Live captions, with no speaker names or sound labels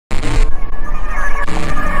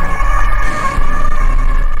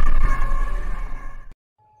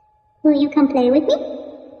Will you come play with me?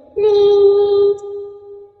 Please.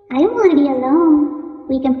 I don't want to be alone.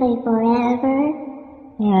 We can play forever.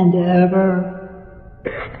 And ever.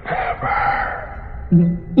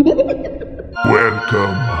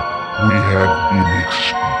 Welcome. We have been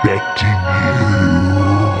expecting you.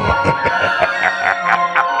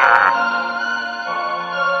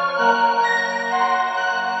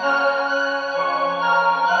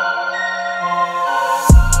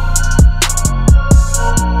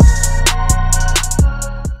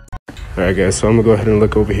 Alright guys, so I'm gonna go ahead and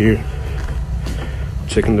look over here.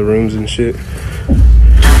 Checking the rooms and shit.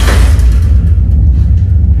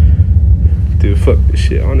 Dude, fuck this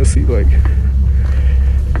shit, honestly, like.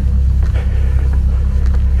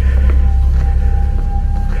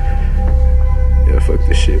 Yeah, fuck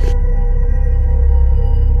this shit.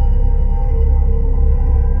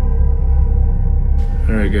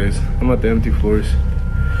 Alright guys, I'm at the empty floors.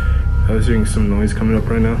 I was hearing some noise coming up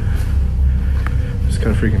right now. It's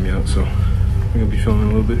kind of freaking me out, so I'm gonna be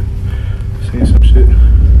filming a little bit, seeing some shit.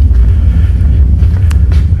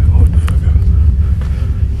 What the fuck up?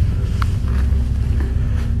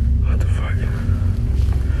 What the fuck?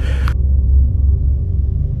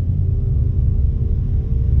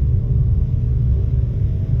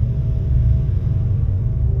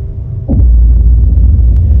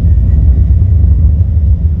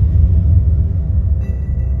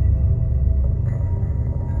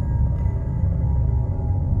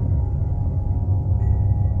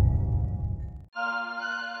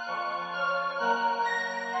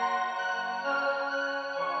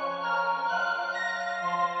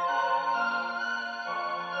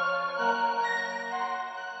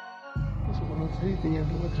 Tenía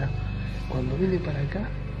otra. Cuando vine para acá,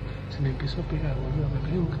 se me empezó a pegar, boludo. Me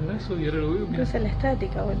pegué un cagazo y ahora lo veo. Pero es la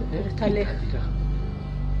estática, boludo. Pero está lejos. Está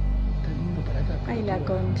viniendo para acá. Ay, la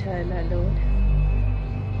concha de la lora.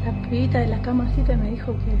 La pibita de la camacita me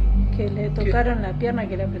dijo que le tocaron la pierna,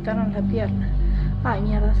 que le apretaron la pierna. Ay,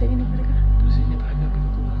 mierda, se viene para acá. Pero se viene para acá,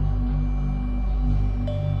 pelotuda.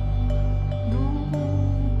 No.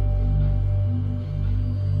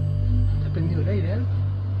 ¿Te ha prendido el aire, algo?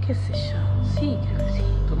 ¿Qué sé yo? Sí, creo que sí.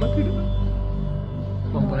 Tomátelo.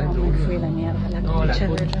 Vamos para adentro, me boludo. fui a la mierda, la No, concha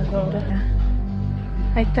la de concha. la lora.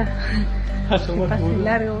 Ahí está. Asomate, Pase boludo.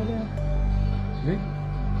 largo, boludo. ¿Sí?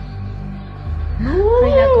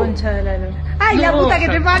 Ay, la concha de la lora. ¡Ay, la puta que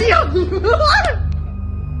te parió!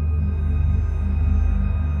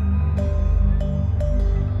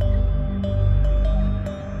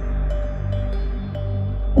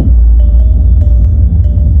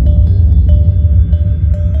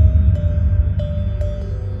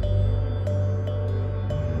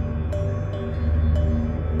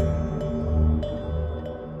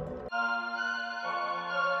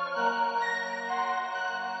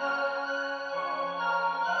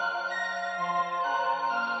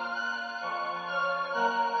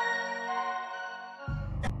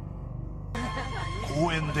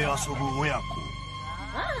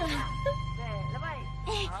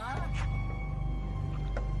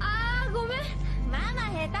ごめん、ママ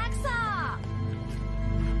下手くそ。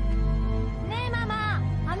ねえママ、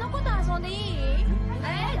あの子と遊んでいい？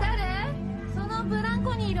誰？そのブラン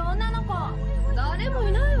コにいる女の子。誰も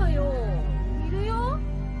いないわよ。いるよ。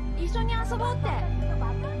一緒に遊ぼうって。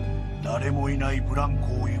誰もいないブラン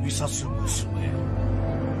コを指さす娘。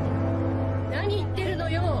何言ってるの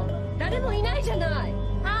よ。誰もいないじゃない。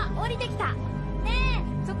あ、降りてきた。ね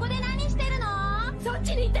え、そこで何してるの？そっ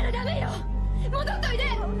ちに行ったらダメよ。戻っといで。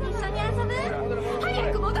一緒に遊ぶ？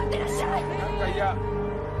早く戻ってらっしゃい。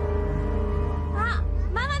あ、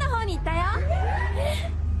ママの方に行ったよ。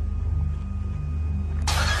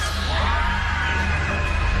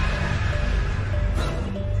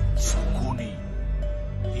そこに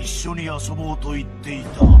一緒に遊ぼうと言ってい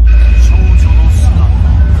た少女の姿。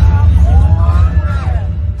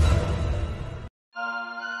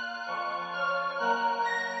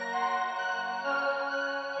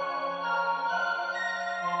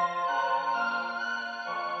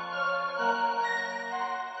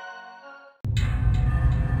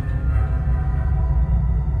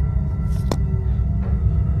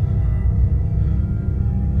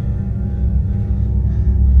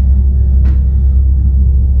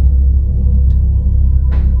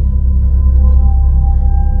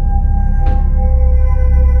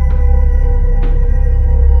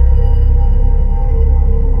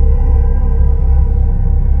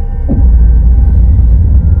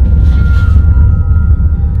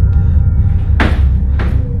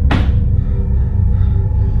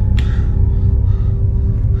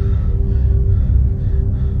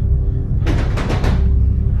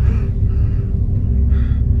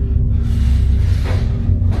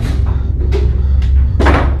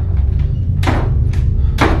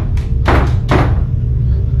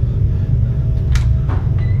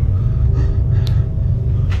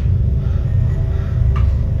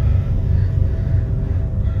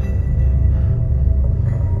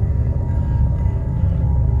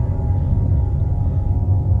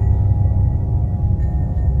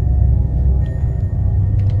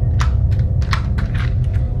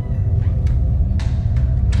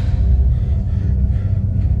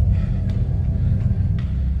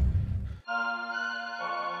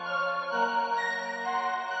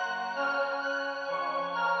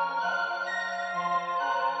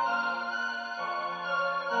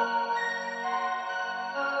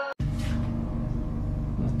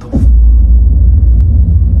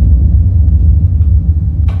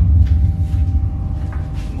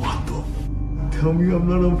tell me I'm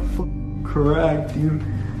not on fucking crack, dude.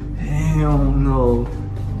 Hell no.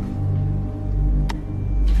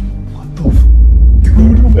 What the f?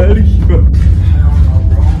 Dude, I'm out of here. Hell no,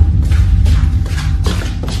 bro.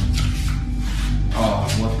 Oh,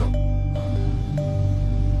 what the f?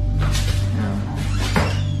 Hell no.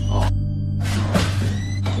 Oh.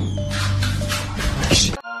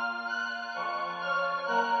 Shit.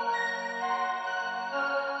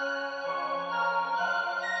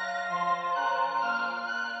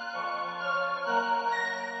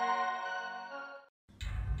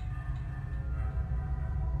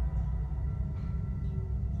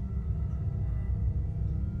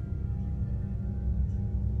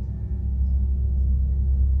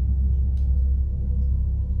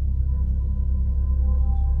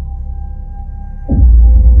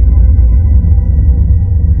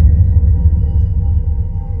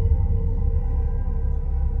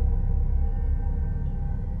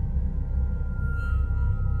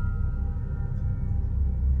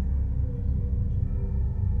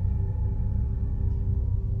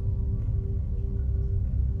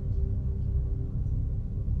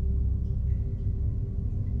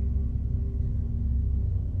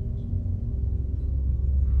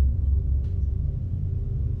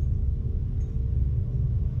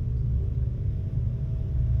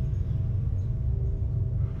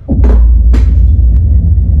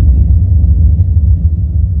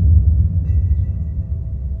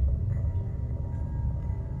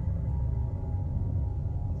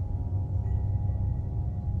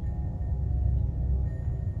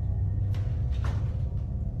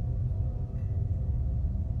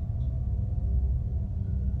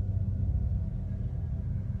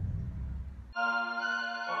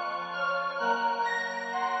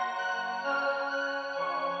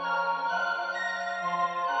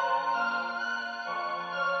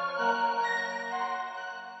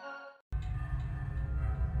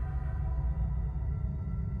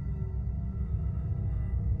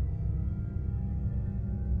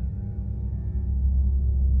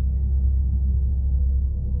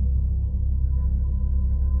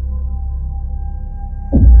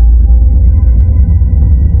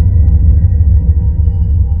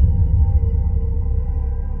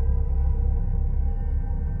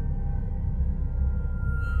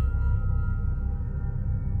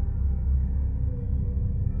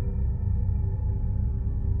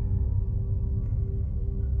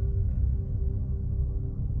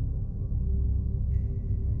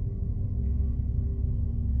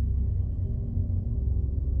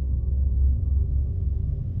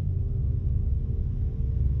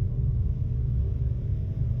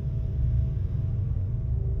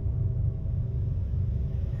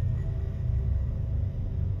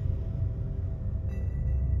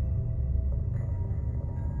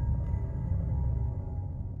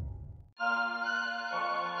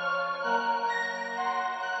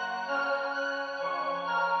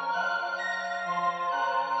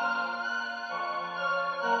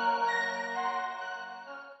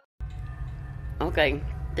 Okay,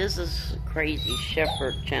 this is Crazy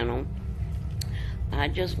Shepherd channel. I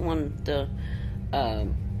just wanted to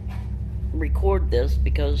record this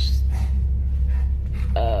because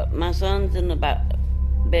my son's in the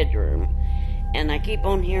bedroom and I keep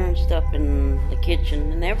on hearing stuff in the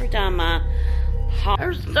kitchen, and every time I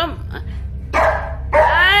there's some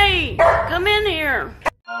hey, come in here.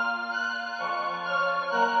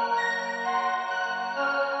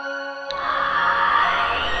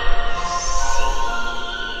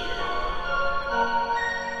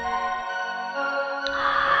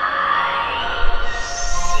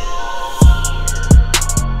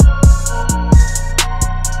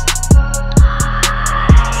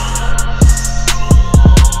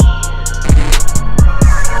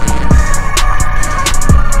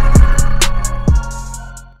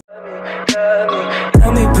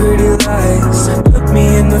 Tell me pretty lies, look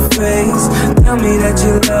me in the face. Tell me that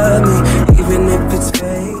you love me, even